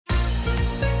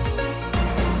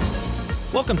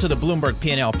Welcome to the Bloomberg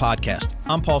P&L podcast.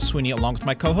 I'm Paul Sweeney along with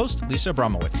my co-host, Lisa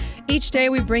Abramowicz. Each day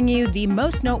we bring you the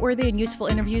most noteworthy and useful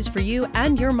interviews for you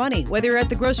and your money, whether you're at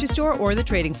the grocery store or the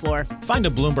trading floor. Find a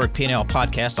Bloomberg P&L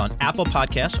podcast on Apple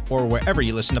Podcasts or wherever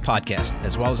you listen to podcasts,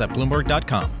 as well as at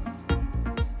Bloomberg.com.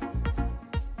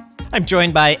 I'm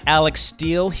joined by Alex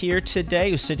Steele here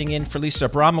today, who's sitting in for Lisa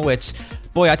Abramowicz.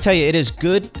 Boy, I tell you, it is a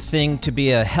good thing to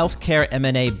be a healthcare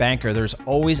M&A banker. There's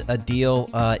always a deal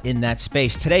in that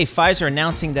space. Today, Pfizer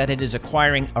announcing that it is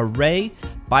acquiring Array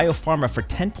BioPharma for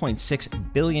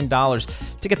 $10.6 billion.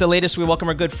 To get the latest, we welcome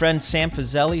our good friend Sam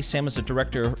Fazeli. Sam is the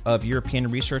Director of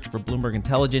European Research for Bloomberg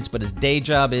Intelligence, but his day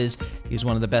job is he's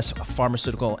one of the best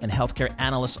pharmaceutical and healthcare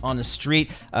analysts on the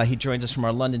street. He joins us from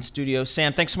our London studio.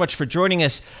 Sam, thanks so much for joining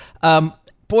us.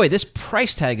 Boy, this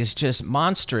price tag is just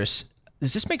monstrous.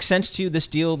 Does this make sense to you, this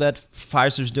deal that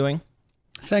Pfizer's doing?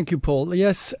 Thank you, Paul.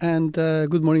 Yes, and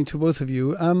good morning to both of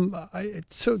you.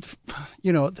 Pfizer's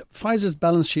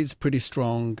balance sheet is pretty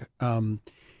strong.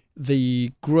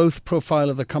 The growth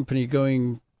profile of the company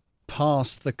going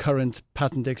past the current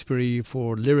patent expiry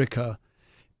for Lyrica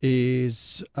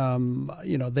is,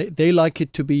 they like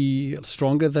it to be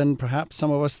stronger than perhaps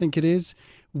some of us think it is.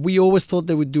 We always thought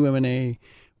they would do M&A.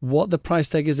 What the price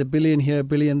tag is, $1 billion here, $1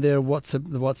 billion there. What's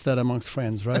that amongst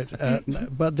friends, right?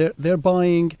 But they're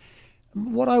buying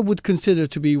what I would consider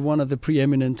to be one of the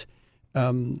preeminent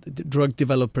drug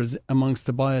developers amongst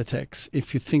the biotechs.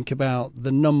 If you think about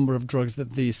the number of drugs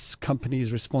that this company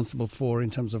is responsible for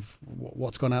in terms of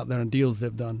what's gone out there and deals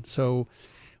they've done, so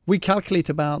we calculate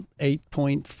about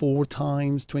 8.4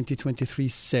 times 2023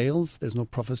 sales. There's no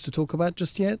profits to talk about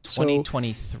just yet.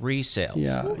 2023 sales.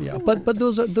 Yeah. But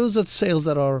those are sales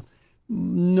that are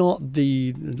not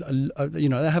they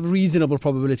have reasonable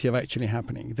probability of actually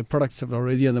happening. The products are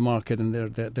already on the market and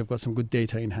they've got some good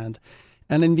data in hand.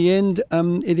 And in the end,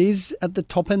 it is at the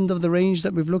top end of the range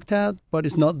that we've looked at, but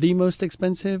it's not the most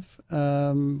expensive.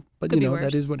 But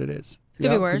that is what it is. Could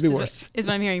be worse, is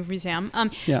what I'm hearing from you, Sam.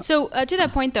 So to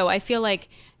that point, though, I feel like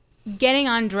getting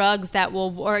on drugs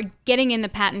or getting in the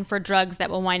patent for drugs that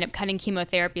will wind up cutting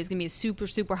chemotherapy is going to be super,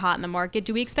 super hot in the market.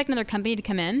 Do we expect another company to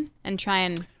come in and try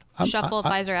and shuffle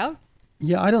Pfizer out?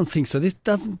 Yeah, I don't think so. This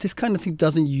kind of thing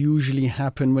doesn't usually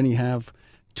happen when you have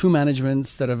two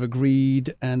managements that have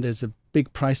agreed and there's a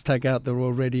big price tag out there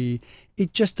already.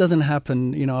 It just doesn't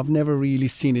happen. I've never really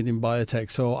seen it in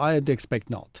biotech, so I'd expect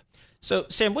not. So,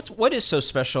 Sam, what is so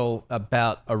special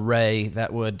about Array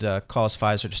that would cause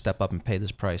Pfizer to step up and pay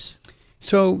this price?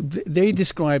 So they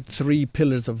described three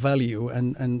pillars of value,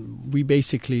 and we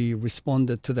basically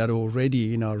responded to that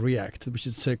already in our React, which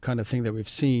is the kind of thing that we've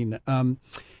seen.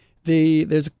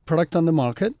 There's a product on the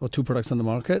market, or two products on the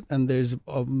market, and there's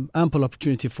ample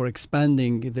opportunity for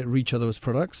expanding the reach of those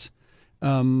products.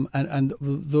 And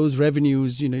those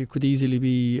revenues, could easily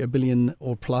be $1 billion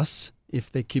or plus if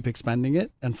they keep expanding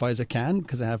it, and Pfizer can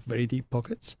because they have very deep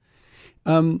pockets.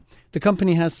 The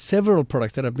company has several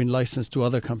products that have been licensed to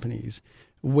other companies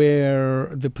where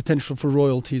the potential for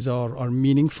royalties are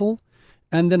meaningful.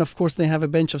 And then, of course, they have a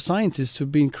bench of scientists who've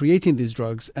been creating these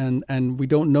drugs, and we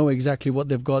don't know exactly what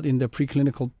they've got in their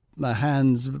preclinical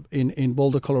hands in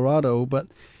Boulder, Colorado, but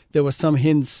there were some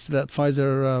hints that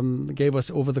Pfizer gave us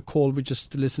over the call we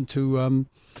just listened to,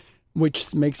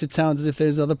 which makes it sound as if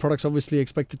there's other products obviously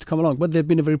expected to come along. But they've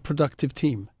been a very productive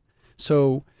team.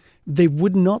 So they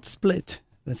would not split.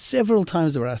 Several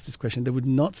times they were asked this question. They would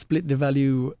not split the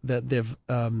value that they've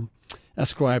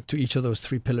ascribed to each of those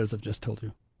three pillars I've just told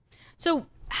you. So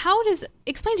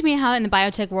explain to me how in the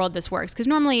biotech world this works. Because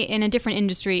normally in a different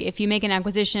industry, if you make an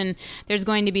acquisition, there's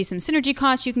going to be some synergy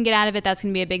costs you can get out of it. That's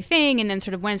going to be a big thing. And then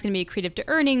sort of when it's going to be accretive to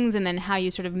earnings, and then how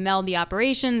you sort of meld the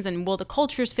operations and will the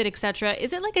cultures fit, et cetera.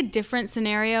 Is it like a different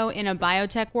scenario in a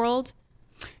biotech world?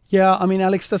 Yeah,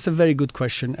 Alex, that's a very good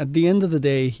question. At the end of the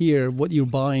day here, what you're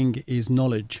buying is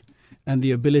knowledge and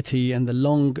the ability and the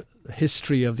long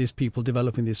history of these people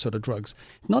developing these sort of drugs.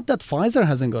 Not that Pfizer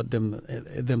hasn't got them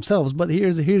themselves, but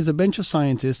here's a bench of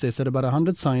scientists. They said about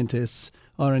 100 scientists,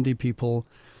 R&D people,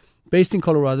 based in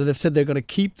Colorado. They've said they're going to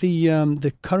keep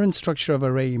the current structure of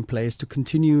Array in place to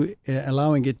continue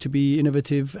allowing it to be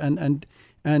innovative and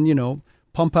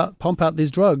pump out these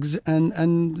drugs,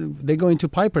 and they go into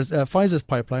Pfizer's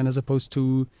pipeline as opposed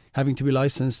to having to be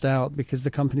licensed out because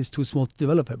the company is too small to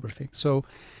develop everything. So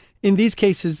in these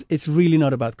cases, it's really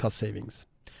not about cost savings.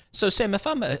 So, Sam, if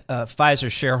I'm a Pfizer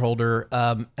shareholder,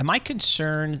 am I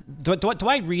concerned? Do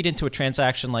I read into a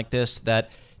transaction like this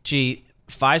that,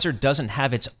 Pfizer doesn't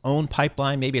have its own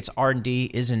pipeline? Maybe its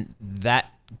R&D isn't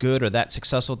that good or that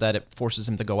successful that it forces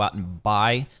them to go out and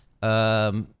buy,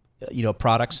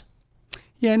 products?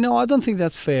 Yeah, no, I don't think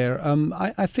that's fair.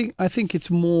 I think it's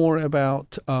more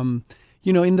about,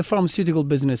 in the pharmaceutical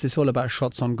business, it's all about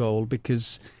shots on goal,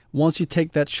 because once you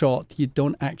take that shot, you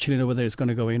don't actually know whether it's going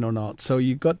to go in or not. So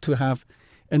you've got to have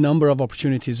a number of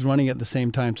opportunities running at the same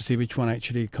time to see which one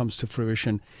actually comes to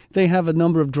fruition. They have a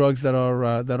number of drugs that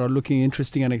are looking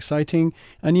interesting and exciting,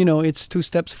 and it's 2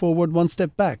 steps forward, 1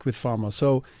 step back with pharma.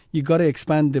 So you got to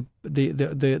expand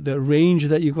the range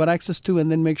that you've got access to,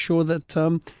 and then make sure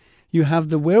that you have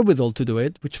the wherewithal to do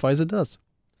it, which Pfizer does.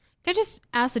 Can I just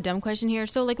ask a dumb question here?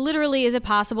 So, literally, is it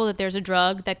possible that there's a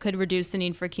drug that could reduce the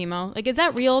need for chemo? Is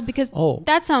that real? Because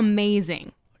that's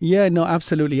amazing. Yeah, no,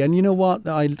 absolutely. And you know what?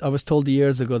 I was told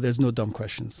years ago there's no dumb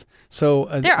questions. So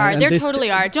there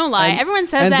totally are. Don't lie. Everyone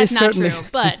says that's not true,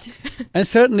 but and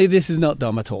certainly this is not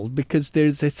dumb at all, because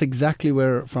it's exactly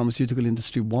where pharmaceutical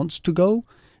industry wants to go,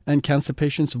 and cancer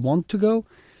patients want to go.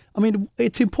 I mean,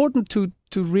 it's important to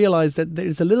realize that there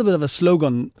is a little bit of a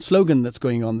slogan that's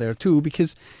going on there too,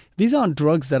 because these aren't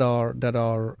drugs that are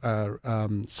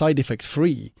side effect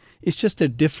free. It's just they're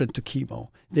different to chemo.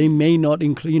 They may not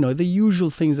include, the usual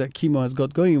things that chemo has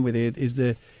got going with it is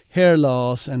the hair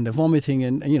loss and the vomiting,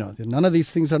 and none of these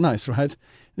things are nice, right?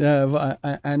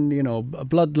 And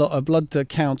blood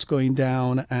counts going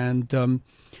down, and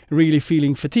really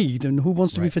feeling fatigued. And who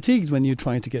wants to be fatigued when you're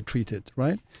trying to get treated,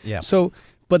 right? Yeah. So.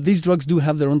 But these drugs do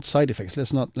have their own side effects.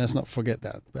 Let's not forget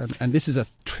that. And this is a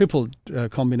triple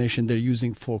combination they're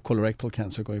using for colorectal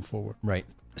cancer going forward. Right.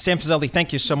 Sam Fazeli,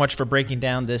 thank you so much for breaking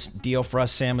down this deal for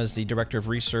us. Sam is the Director of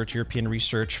Research, European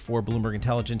Research for Bloomberg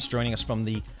Intelligence, joining us from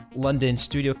the London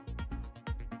studio.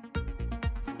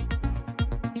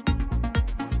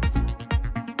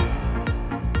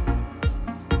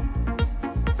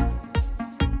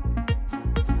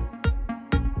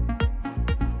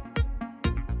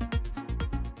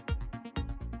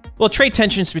 Well, trade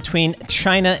tensions between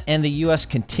China and the U.S.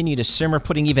 continue to simmer,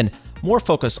 putting even more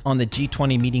focus on the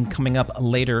G20 meeting coming up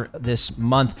later this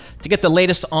month. To get the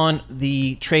latest on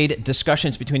the trade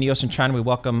discussions between the U.S. and China, we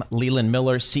welcome Leland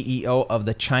Miller, CEO of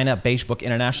the China Beige Book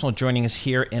International, joining us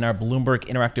here in our Bloomberg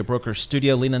Interactive Brokers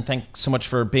studio. Leland, thanks so much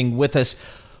for being with us.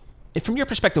 From your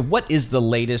perspective, what is the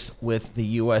latest with the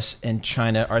U.S. and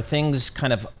China? Are things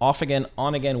kind of off again,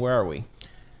 on again? Where are we?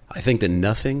 I think that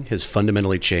nothing has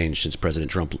fundamentally changed since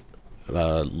President Trump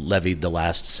levied the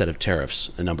last set of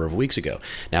tariffs a number of weeks ago.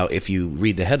 Now, if you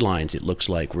read the headlines, it looks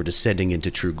like we're descending into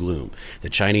true gloom. The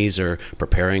Chinese are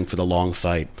preparing for the long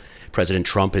fight. President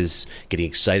Trump is getting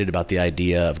excited about the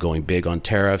idea of going big on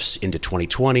tariffs into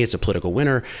 2020. It's a political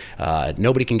winter.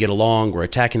 Nobody can get along. We're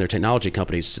attacking their technology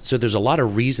companies. So there's a lot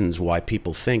of reasons why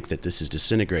people think that this is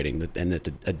disintegrating and that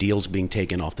a deal's being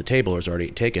taken off the table or is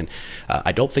already taken.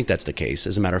 I don't think that's the case.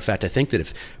 As a matter of fact, I think that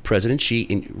if President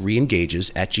Xi re-engages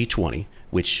at G20,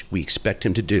 which we expect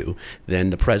him to do, then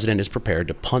the president is prepared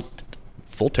to punt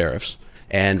full tariffs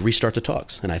and restart the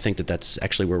talks. And I think that that's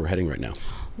actually where we're heading right now.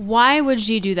 Why would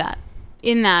Xi do that?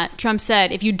 In that Trump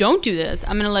said, if you don't do this,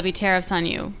 I'm going to levy tariffs on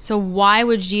you. So why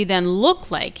would Xi then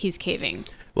look like he's caving?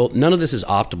 Well, none of this is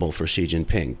optimal for Xi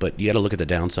Jinping, but you got to look at the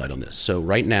downside on this. So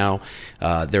right now,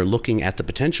 they're looking at the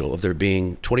potential of there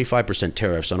being 25%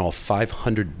 tariffs on all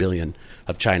 500 billion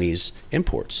of Chinese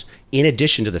imports, in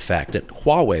addition to the fact that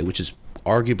Huawei, which is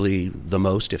arguably the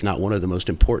most, if not one of the most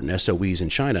important SOEs in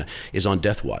China, is on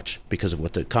death watch because of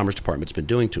what the Commerce Department's been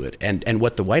doing to it and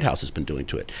what the White House has been doing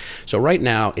to it. So right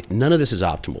now, none of this is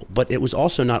optimal. But it was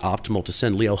also not optimal to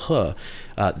send Liu He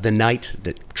the night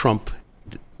that Trump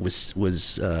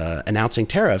was announcing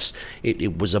tariffs.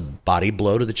 It was a body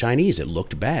blow to the Chinese. It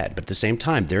looked bad. But at the same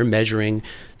time, they're measuring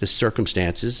the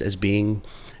circumstances as being,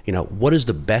 what is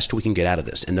the best we can get out of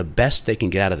this? And the best they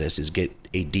can get out of this is get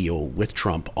a deal with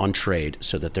Trump on trade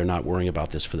so that they're not worrying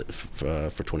about this for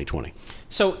 2020.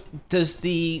 So does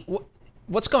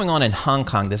what's going on in Hong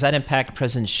Kong, does that impact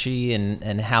President Xi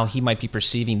and how he might be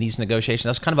perceiving these negotiations?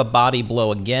 That's kind of a body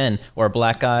blow again, or a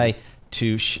black eye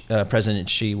to President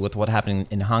Xi with what happened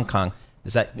in Hong Kong.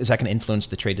 Is that going to influence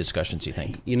the trade discussions, you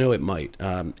think? It might.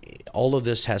 All of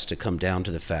this has to come down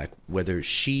to the fact whether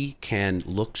Xi can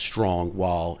look strong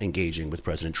while engaging with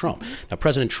President Trump. Now,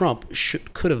 President Trump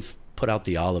could have put out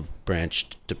the olive branch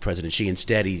to President Xi.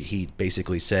 Instead, he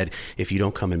basically said, if you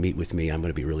don't come and meet with me, I'm going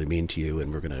to be really mean to you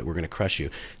and we're going to crush you.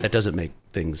 That doesn't make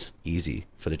things easy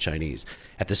for the Chinese.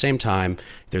 At the same time,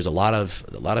 there's a lot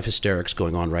of hysterics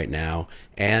going on right now,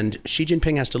 and Xi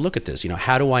Jinping has to look at this.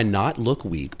 How do I not look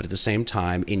weak, but at the same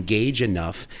time engage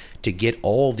enough to get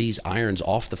all these irons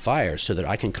off the fire so that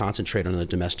I can concentrate on the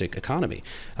domestic economy?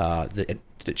 The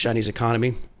Chinese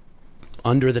economy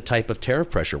under the type of tariff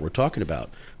pressure we're talking about,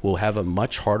 will have a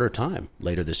much harder time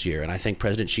later this year. And I think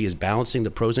President Xi is balancing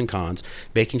the pros and cons,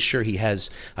 making sure he has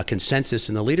a consensus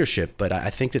in the leadership. But I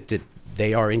think that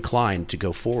they are inclined to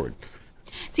go forward.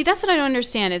 See, that's what I don't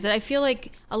understand, is that I feel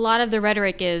like a lot of the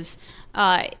rhetoric is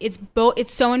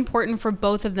it's so important for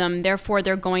both of them, therefore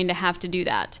they're going to have to do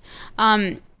that.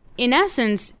 In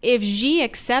essence, if Xi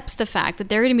accepts the fact that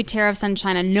there are going to be tariffs on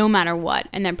China no matter what,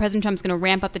 and that President Trump's going to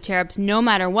ramp up the tariffs no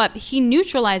matter what, he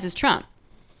neutralizes Trump.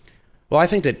 Well, I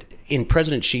think that in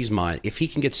President Xi's mind, if he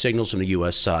can get signals from the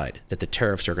U.S. side that the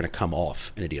tariffs are going to come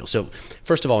off in a deal. So,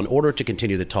 first of all, in order to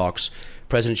continue the talks,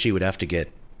 President Xi would have to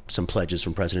get some pledges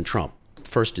from President Trump.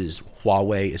 First is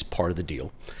Huawei is part of the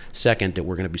deal. Second, that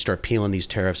we're going to start peeling these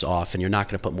tariffs off, and you're not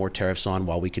going to put more tariffs on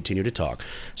while we continue to talk.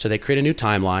 So they create a new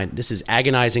timeline. This is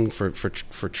agonizing for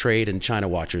trade and China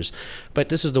watchers, but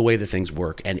this is the way that things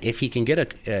work. And if he can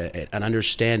get an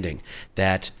understanding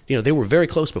that, they were very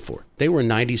close before. They were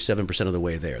 97% of the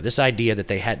way there. This idea that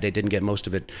they didn't get most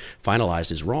of it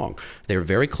finalized is wrong. They were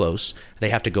very close. They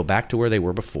have to go back to where they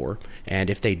were before. And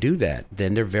if they do that,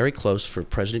 then they're very close for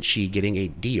President Xi getting a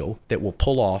deal that will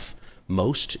pull off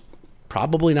most,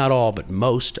 probably not all, but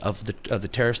most of the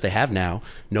tariffs they have now.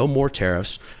 No more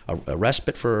tariffs, a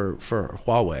respite for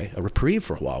Huawei, a reprieve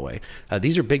for Huawei.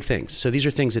 These are big things. So these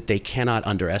are things that they cannot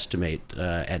underestimate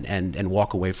and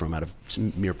walk away from out of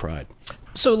mere pride.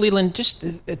 So Leland, just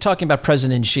talking about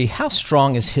President Xi, how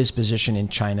strong is his position in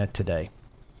China today?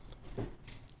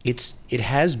 It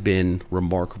has been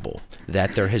remarkable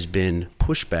that there has been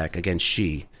pushback against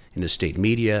Xi in the state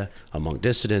media, among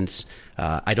dissidents.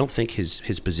 I don't think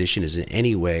his position is in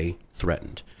any way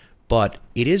threatened. But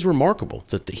it is remarkable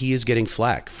that he is getting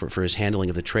flack for his handling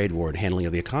of the trade war and handling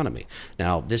of the economy.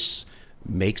 Now, this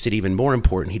makes it even more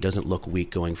important he doesn't look weak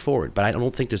going forward. But I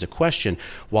don't think there's a question,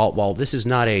 while this is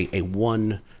not a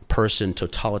one-person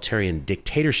totalitarian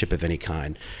dictatorship of any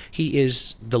kind, he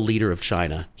is the leader of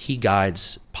China. He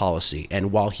guides policy.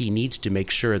 And while he needs to make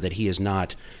sure that he is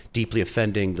not deeply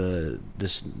offending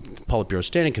this Politburo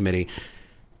Standing Committee,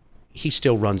 he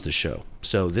still runs the show.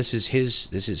 So this is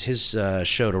his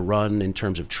show to run in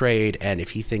terms of trade. And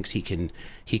if he thinks he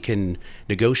can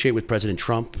negotiate with President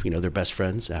Trump, they're best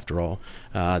friends after all,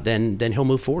 then he'll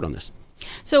move forward on this.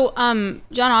 So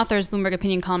John Authors, Bloomberg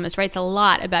opinion columnist, writes a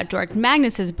lot about Dork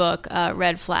Magnus's book,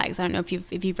 Red Flags. I don't know if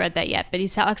you've read that yet, but he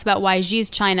talks about why Xi's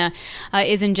China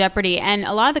is in jeopardy. And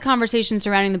a lot of the conversation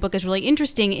surrounding the book is really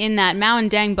interesting in that Mao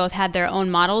and Deng both had their own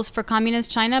models for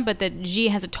communist China, but that Xi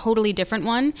has a totally different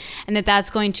one, and that's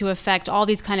going to affect all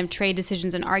these kind of trade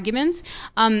decisions and arguments.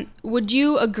 Would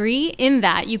you agree in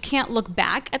that you can't look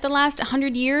back at the last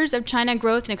 100 years of China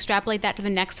growth and extrapolate that to the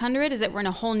next 100? Is that we're in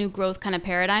a whole new growth kind of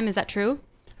paradigm? Is that true?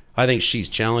 I think Xi's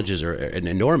challenges are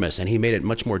enormous, and he made it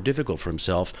much more difficult for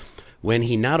himself when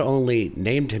he not only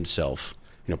named himself,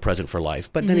 president for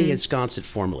life, but then he ensconced it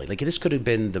formally. Like, this could have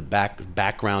been the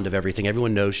background of everything.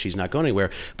 Everyone knows she's not going anywhere,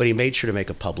 but he made sure to make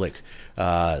a public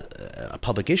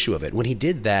issue of it. When he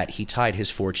did that, he tied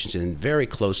his fortunes in very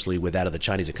closely with that of the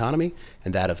Chinese economy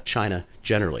and that of China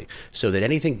generally. So that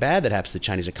anything bad that happens to the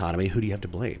Chinese economy, who do you have to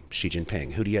blame? Xi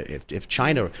Jinping. If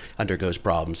China undergoes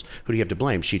problems, who do you have to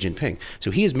blame? Xi Jinping.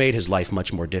 So he has made his life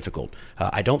much more difficult.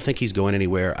 I don't think he's going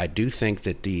anywhere. I do think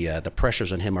that the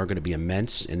pressures on him are going to be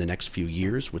immense in the next few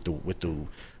years with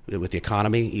the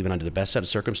economy, even under the best set of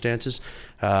circumstances.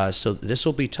 So this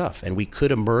will be tough. And we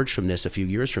could emerge from this a few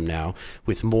years from now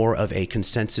with more of a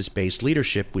consensus-based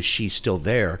leadership, with Xi still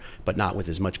there, but not with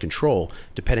as much control,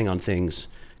 depending on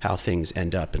how things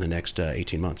end up in the next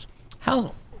 18 months.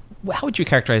 How would you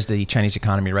characterize the Chinese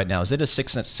economy right now? Is it a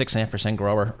 6.5%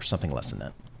 grower or something less than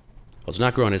that? Well, it's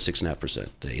not growing at 6.5%.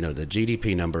 The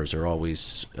GDP numbers are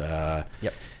always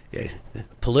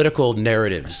political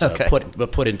narratives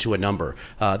put into a number.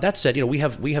 That said, we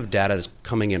have data that's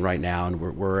coming in right now, and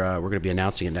we're going to be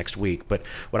announcing it next week. But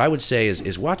what I would say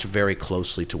is watch very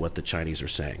closely to what the Chinese are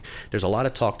saying. There's a lot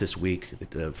of talk this week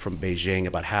from Beijing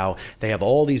about how they have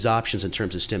all these options in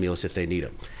terms of stimulus if they need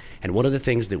them. And one of the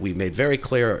things that we've made very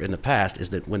clear in the past is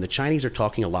that when the Chinese are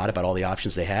talking a lot about all the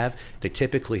options they have, they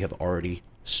typically have already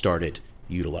started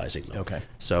utilizing them. Okay.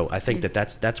 So I think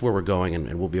that's where we're going,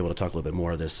 and we'll be able to talk a little bit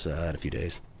more of this in a few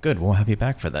days. Good. We'll have you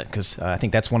back for that, because I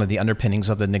think that's one of the underpinnings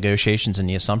of the negotiations and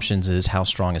the assumptions is how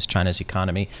strong is China's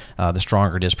economy. The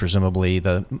stronger it is, presumably,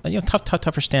 the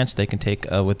tougher stance they can take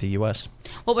with the U.S.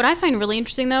 Well, what I find really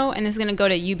interesting, though, and this is going to go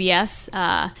to UBS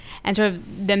and sort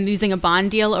of them using a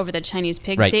bond deal over the Chinese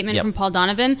pig statement from Paul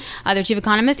Donovan, their chief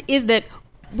economist, is that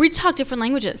we talk different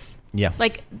languages. Yeah.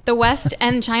 Like the West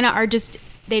and China are just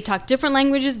they talk different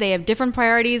languages, they have different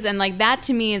priorities, and like that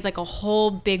to me is like a whole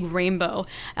big rainbow,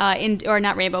 or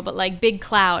not rainbow, but like big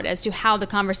cloud as to how the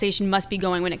conversation must be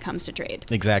going when it comes to trade.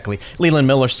 Exactly. Leland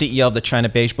Miller, CEO of the China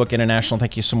Beige Book International,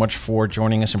 thank you so much for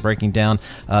joining us and breaking down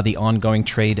the ongoing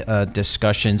trade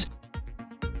discussions.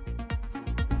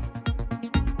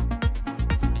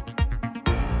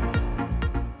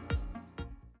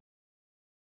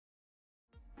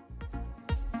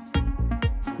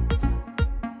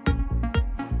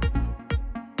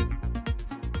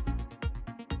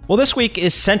 Well, this week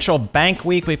is Central Bank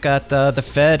Week. We've got the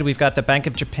Fed, we've got the Bank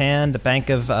of Japan, the Bank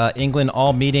of England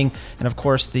all meeting, and of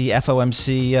course the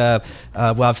FOMC,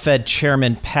 we'll have Fed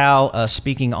Chairman Powell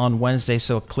speaking on Wednesday,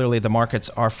 so clearly the markets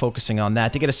are focusing on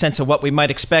that. To get a sense of what we might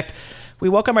expect, we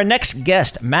welcome our next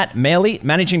guest, Matt Maley,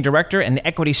 Managing Director and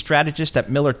Equity Strategist at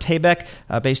Miller Tabak,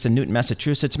 based in Newton,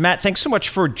 Massachusetts. Matt, thanks so much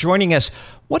for joining us.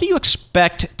 What do you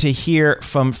expect to hear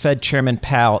from Fed Chairman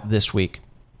Powell this week?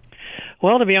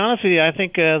 Well, to be honest with you, I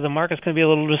think the market's going to be a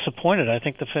little disappointed. I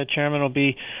think the Fed chairman will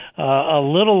be a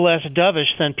little less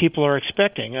dovish than people are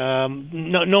expecting.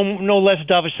 No less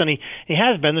dovish than he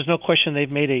has been. There's no question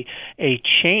they've made a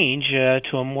change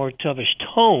to a more dovish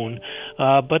tone.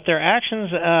 But their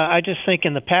actions, I just think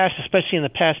in the past, especially in the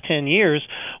past 10 years,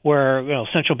 where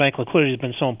central bank liquidity has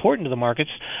been so important to the markets,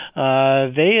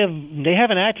 they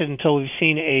haven't acted until we've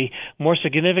seen a more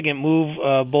significant move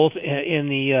both in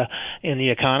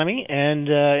the economy and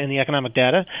in the economic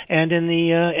data and in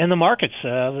the markets.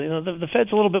 The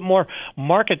Fed's a little bit more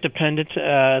market dependent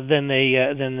than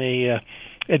they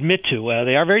admit to.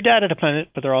 They are very data dependent,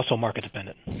 but they're also market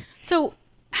dependent. So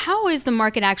how is the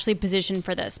market actually positioned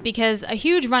for this? Because a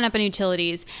huge run up in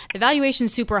utilities, the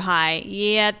valuation's super high,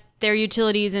 yet they're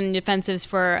utilities and defensives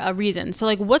for a reason.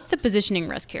 So what's the positioning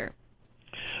risk here?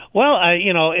 Well,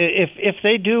 if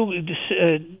they do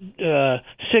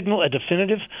signal a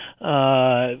definitive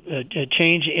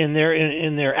change in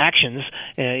their actions,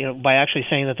 by actually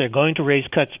saying that they're going to raise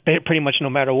cuts pretty much no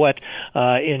matter what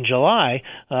in July,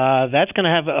 that's going to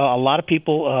have a lot of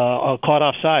people caught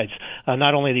off sides.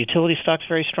 Not only the utility stocks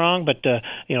very strong, but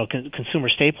consumer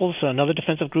staples, another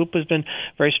defensive group, has been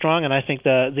very strong, and I think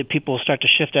the people will start to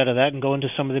shift out of that and go into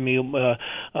some of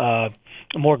the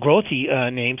more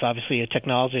growthy names, obviously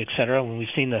technology, et cetera. When we've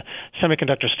seen the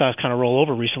semiconductor stocks kind of roll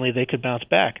over recently, they could bounce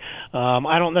back.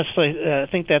 I don't necessarily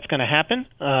think that's going to happen.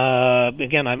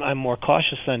 Again, I'm more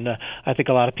cautious than I think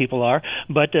a lot of people are.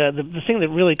 But the thing that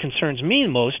really concerns me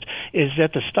most is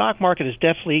that the stock market is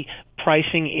definitely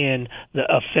pricing in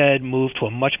a Fed move to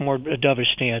a much more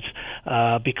dovish stance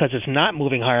because it's not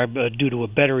moving higher due to a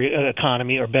better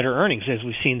economy or better earnings, as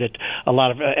we've seen that a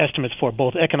lot of estimates for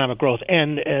both economic growth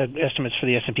and estimates for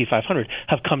the S&P 500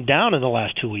 have come down in the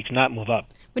last 2 weeks, not move up.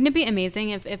 Wouldn't it be amazing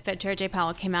if Fed Chair Jay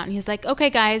Powell came out and he's like, okay,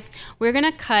 guys, we're going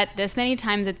to cut this many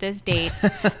times at this date,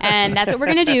 and that's what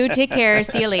we're going to do. Take care.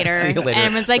 See you later. See you later. And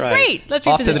everyone's like, great, let's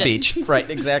reposition. Off to the beach. Right,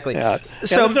 exactly. So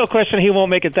there's no question he won't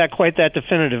make it quite that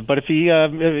definitive. But if he,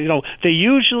 they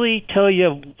usually tell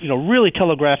you, really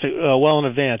telegraph it well in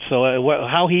advance. So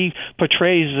how he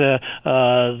portrays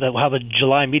how the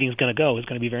July meeting is going to go is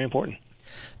going to be very important.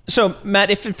 So,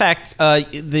 Matt, if in fact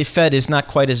the Fed is not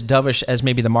quite as dovish as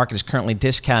maybe the market is currently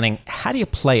discounting, how do you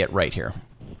play it right here?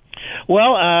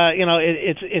 Well,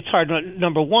 it's hard.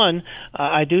 Number one,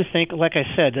 I do think, like I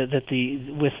said, that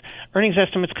with earnings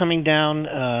estimates coming down,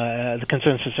 the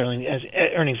consensus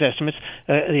earnings estimates,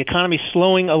 the economy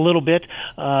slowing a little bit.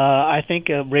 I think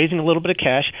raising a little bit of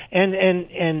cash and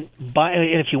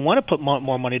if you want to put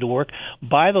more money to work,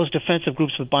 buy those defensive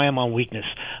groups, but buy them on weakness.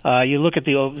 You look at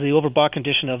the overbought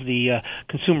condition of the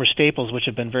consumer staples, which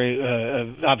have been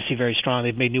obviously very strong.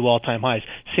 They've made new all-time highs.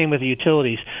 Same with the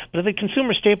utilities, but the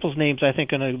consumer staples names I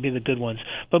think are going to be the good ones.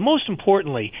 But most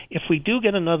importantly, if we do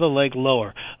get another leg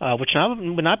lower, which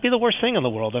would not be the worst thing in the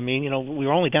world. I mean, we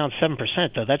were only down 7%.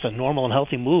 Though. That's a normal and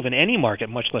healthy move in any market,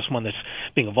 much less one that's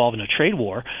being involved in a trade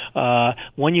war.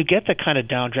 When you get that kind of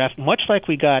downdraft, much like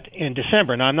we got in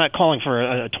December. Now, I'm not calling for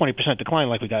a 20% decline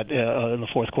like we got in the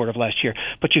fourth quarter of last year,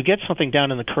 but you get something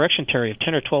down in the correction area of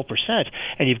 10 or 12%,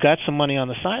 and you've got some money on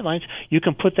the sidelines, you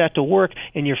can put that to work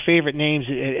in your favorite names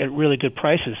at really good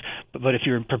prices. But if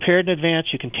you're prepared in advance,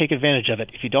 you can take advantage of it.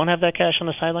 If you don't have that cash on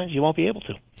the sidelines, you won't be able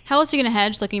to. How else are you going to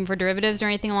hedge? Looking for derivatives or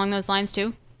anything along those lines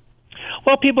too?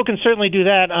 Well, people can certainly do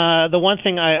that. The one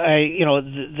thing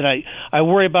that I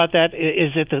worry about that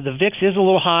is that the VIX is a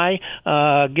little high,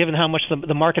 given how much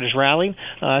the market is rallying.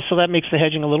 So that makes the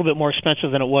hedging a little bit more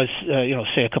expensive than it was,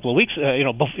 say a couple of weeks,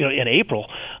 in April.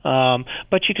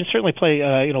 But you can certainly play,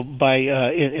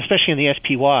 especially in the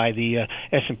SPY, the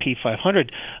S&P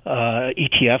 500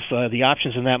 ETF. The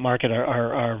options in that market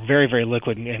are very, very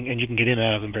liquid, and you can get in and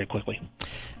out of them very quickly.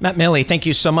 Matt Maley, thank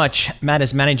you so much. Matt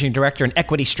is Managing Director and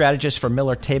Equity Strategist for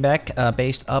Miller Tabak,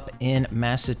 based up in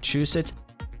Massachusetts.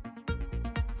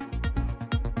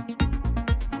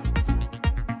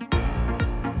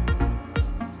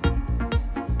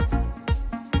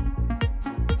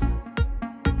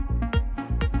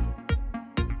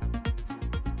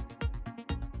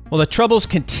 Well, the troubles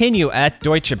continue at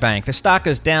Deutsche Bank. The stock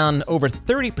is down over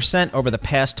 30% over the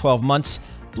past 12 months.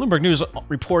 Bloomberg News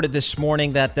reported this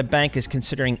morning that the bank is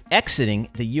considering exiting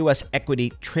the U.S.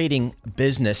 equity trading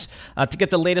business. To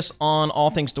get the latest on all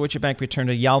things Deutsche Bank, we turn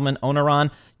to Yalman Onaran.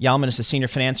 Yalman is the senior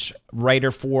finance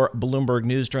writer for Bloomberg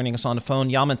News, joining us on the phone.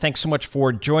 Yalman, thanks so much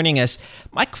for joining us.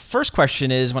 My first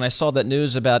question is, when I saw that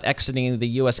news about exiting the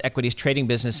U.S. equities trading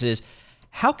businesses,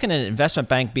 how can an investment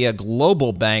bank be a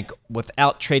global bank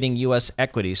without trading U.S.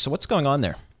 equities? So what's going on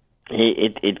there?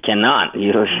 It cannot.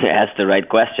 You asked the right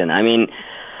question. I mean,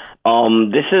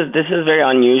 this is very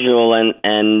unusual,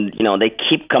 and they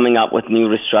keep coming up with new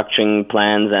restructuring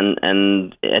plans,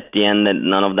 and at the end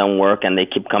none of them work, and they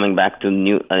keep coming back to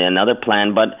another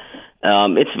plan. But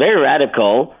it's very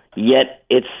radical, yet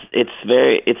it's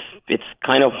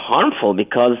kind of harmful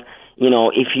because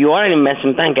if you are an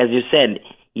investment bank, as you said,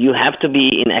 you have to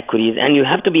be in equities, and you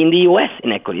have to be in the U.S.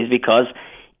 in equities because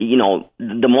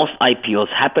the most IPOs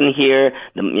happen here.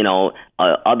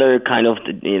 Other kind of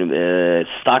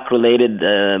stock-related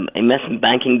investment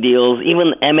banking deals,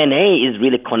 even M&A is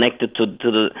really connected to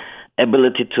the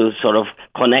ability to sort of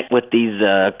connect with these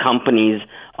companies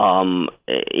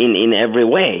in every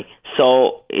way.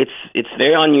 So it's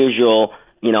very unusual.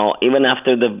 Even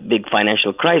after the big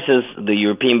financial crisis, the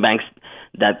European banks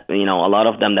that a lot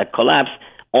of them that collapsed.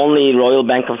 Only Royal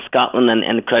Bank of Scotland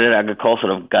and Crédit Agricole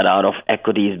sort of got out of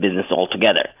equities business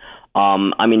altogether.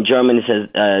 Germany says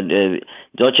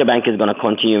Deutsche Bank is going to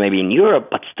continue maybe in Europe,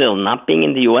 but still not being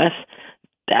in the U.S.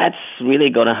 That's really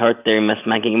going to hurt their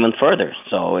investment banking even further.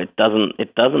 So it doesn't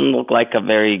look like a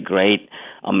very great,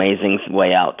 amazing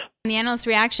way out. The analyst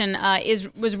reaction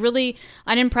was really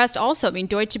unimpressed also. I mean,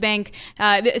 Deutsche Bank,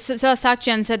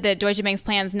 SocGen said that Deutsche Bank's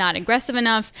plan is not aggressive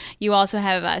enough. You also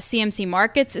have CMC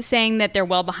Markets saying that they're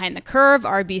well behind the curve,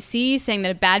 RBC saying that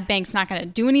a bad bank's not going to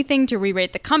do anything to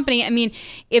re-rate the company. I mean,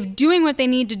 if doing what they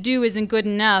need to do isn't good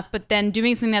enough, but then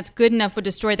doing something that's good enough would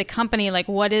destroy the company, like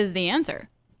what is the answer?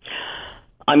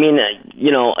 I mean,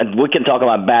 we can talk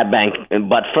about bad bank,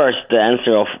 but first the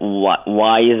answer of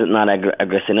why is it not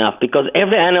aggressive enough? Because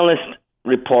every analyst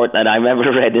report that I've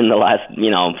ever read in the last,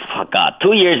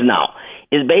 2 years now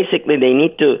is basically they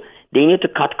need to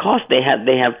cut costs. They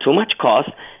have too much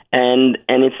cost, and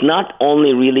it's not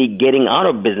only really getting out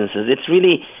of businesses. It's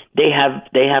really they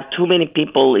have too many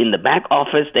people in the back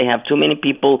office. They have too many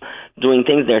people doing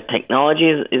things. Their technology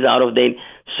is out of date.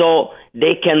 So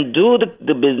they can do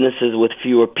the businesses with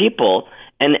fewer people,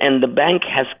 and the bank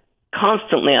has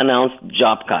constantly announced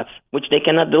job cuts, which they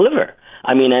cannot deliver.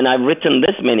 I mean, and I've written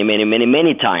this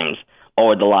many times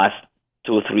over the last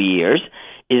 2 or 3 years,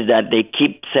 is that they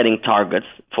keep setting targets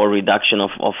for reduction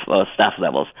of staff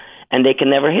levels, and they can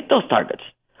never hit those targets.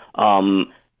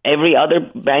 Every other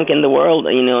bank in the world,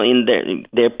 in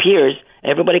their peers,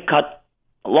 everybody cut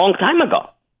a long time ago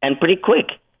and pretty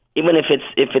quick. Even if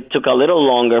it took a little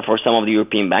longer for some of the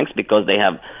European banks because they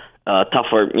have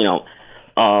tougher,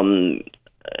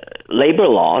 labor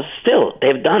laws, still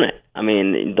they've done it. I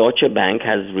mean, Deutsche Bank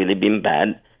has really been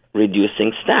bad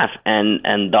reducing staff,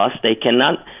 and thus they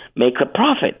cannot make a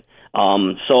profit.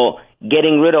 So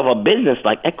getting rid of a business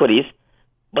like equities,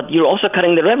 but you're also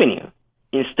cutting the revenue.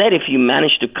 Instead, if you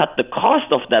manage to cut the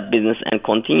cost of that business and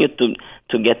continue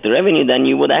to get the revenue, then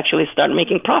you would actually start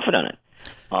making profit on it.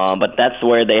 But that's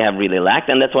where they have really lacked,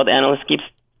 and that's what analysts keep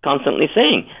constantly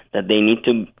saying, that they need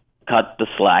to cut the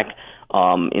slack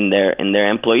in their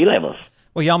employee levels.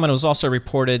 Well, Yalman, it was also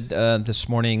reported this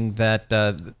morning that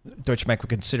Deutsche Bank would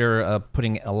consider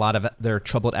putting a lot of their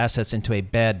troubled assets into a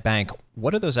bad bank.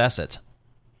 What are those assets?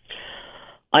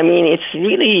 I mean, it's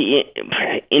really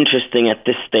interesting at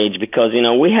this stage because,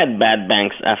 we had bad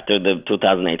banks after the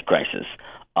 2008 crisis.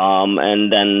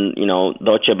 And then,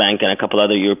 Deutsche Bank and a couple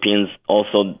other Europeans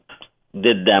also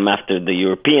did them after the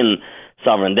European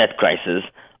sovereign debt crisis.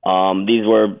 These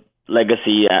were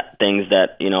legacy things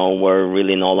that were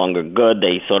really no longer good.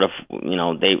 They sort of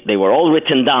they were all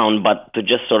written down, but to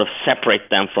just sort of separate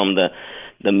them from the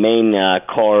main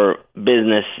core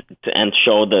business and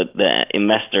show the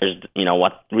investors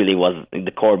what really was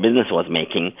the core business was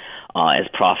making as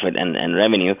profit and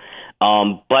revenue.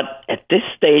 But at this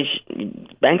stage,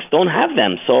 banks don't have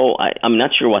them, so I'm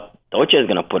not sure what Deutsche is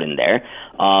going to put in there.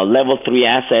 Level 3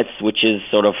 assets, which is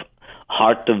sort of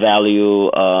hard to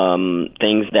value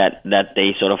things that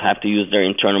they sort of have to use their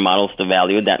internal models to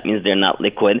value. That means they're not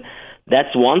liquid.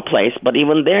 That's one place, but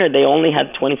even there, they only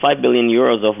had 25 billion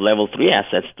euros of level 3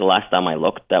 assets the last time I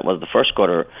looked. That was the first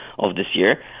quarter of this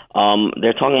year.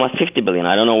 They're talking about 50 billion.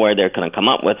 I don't know where they're going to come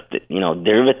up with,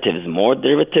 derivatives, more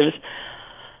derivatives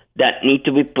that need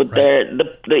to be put there.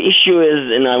 The issue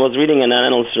is, and I was reading an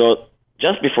analyst wrote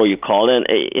just before you called in,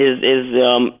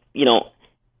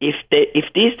 if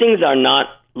these things are not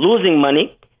losing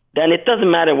money, then it doesn't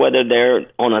matter whether they're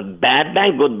on a bad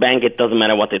bank, good bank, it doesn't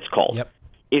matter what it's called. Yep.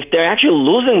 If they're actually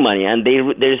losing money and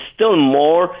there's still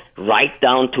more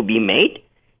write-down to be made,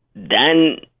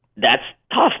 then that's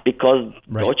tough because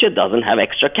Deutsche doesn't have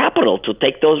extra capital to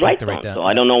take those write-downs. So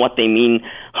I don't know what they mean,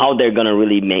 how they're going to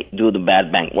really do the bad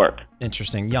bank work.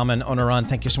 Interesting. Yalman Onaran,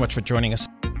 thank you so much for joining us.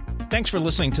 Thanks for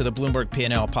listening to the Bloomberg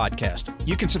P&L podcast.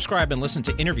 You can subscribe and listen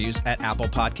to interviews at Apple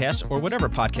Podcasts or whatever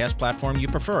podcast platform you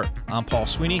prefer. I'm Paul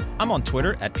Sweeney. I'm on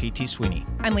Twitter at PT Sweeney.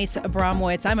 I'm Lisa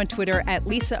Abramowicz. I'm on Twitter at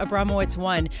Lisa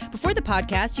Abramowicz1. Before the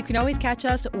podcast, you can always catch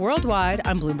us worldwide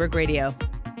on Bloomberg Radio.